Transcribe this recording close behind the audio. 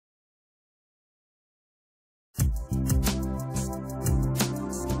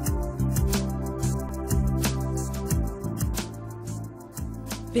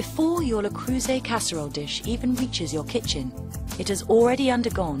Before your Le Creuset casserole dish even reaches your kitchen, it has already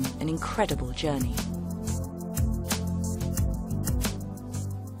undergone an incredible journey.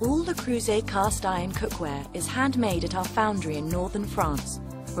 All Le Creuset cast iron cookware is handmade at our foundry in northern France,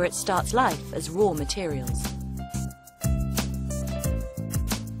 where it starts life as raw materials.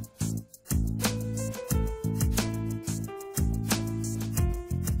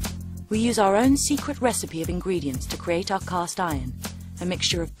 We use our own secret recipe of ingredients to create our cast iron, a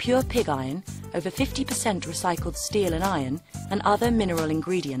mixture of pure pig iron, over 50% recycled steel and iron, and other mineral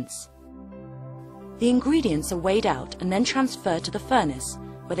ingredients. The ingredients are weighed out and then transferred to the furnace,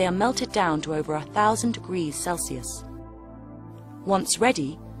 where they are melted down to over 1,000 degrees Celsius. Once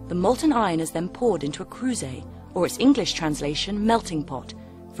ready, the molten iron is then poured into a creuset, or its English translation, melting pot,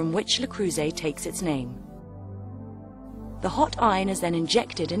 from which Le Creuset takes its name. The hot iron is then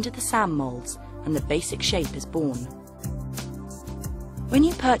injected into the SAM molds, and the basic shape is born. When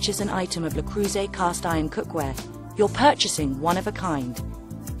you purchase an item of Le Creuset cast iron cookware, you're purchasing one of a kind.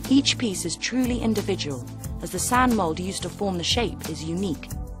 Each piece is truly individual, as the sand mold used to form the shape is unique.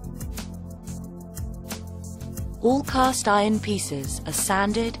 All cast iron pieces are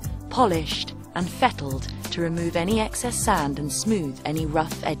sanded, polished, and fettled to remove any excess sand and smooth any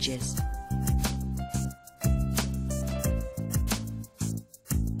rough edges.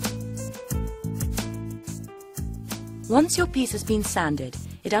 Once your piece has been sanded,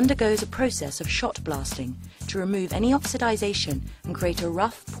 it undergoes a process of shot blasting to remove any oxidization and create a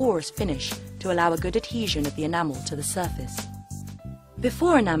rough, porous finish to allow a good adhesion of the enamel to the surface.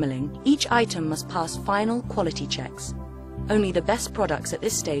 Before enameling, each item must pass final quality checks. Only the best products at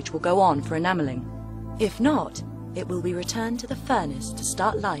this stage will go on for enameling. If not, it will be returned to the furnace to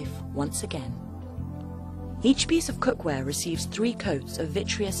start life once again. Each piece of cookware receives 3 coats of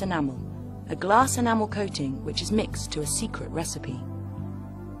vitreous enamel, a glass enamel coating which is mixed to a secret recipe.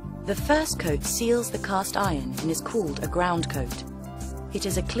 The first coat seals the cast iron and is called a ground coat. It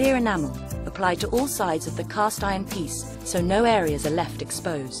is a clear enamel applied to all sides of the cast iron piece so no areas are left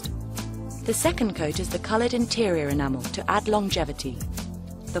exposed. The second coat is the coloured interior enamel to add longevity.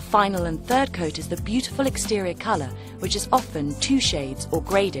 The final and third coat is the beautiful exterior colour, which is often 2 shades or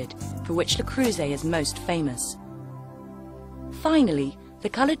graded, for which Le Creuset is most famous. Finally, the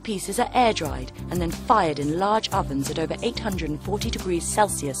coloured pieces are air-dried and then fired in large ovens at over 840 degrees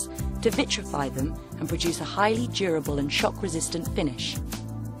Celsius to vitrify them and produce a highly durable and shock-resistant finish.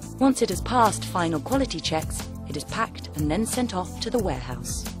 Once it has passed final quality checks, it is packed and then sent off to the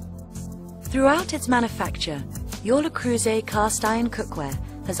warehouse. Throughout its manufacture, your Le Creuset cast iron cookware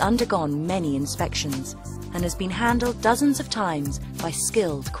has undergone many inspections and has been handled dozens of times by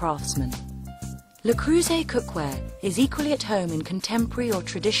skilled craftsmen. Le Creuset cookware is equally at home in contemporary or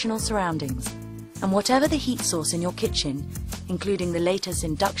traditional surroundings, and whatever the heat source in your kitchen, including the latest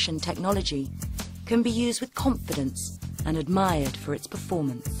induction technology, can be used with confidence and admired for its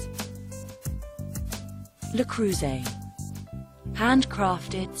performance. Le Creuset,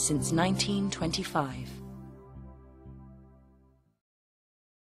 handcrafted since 1925.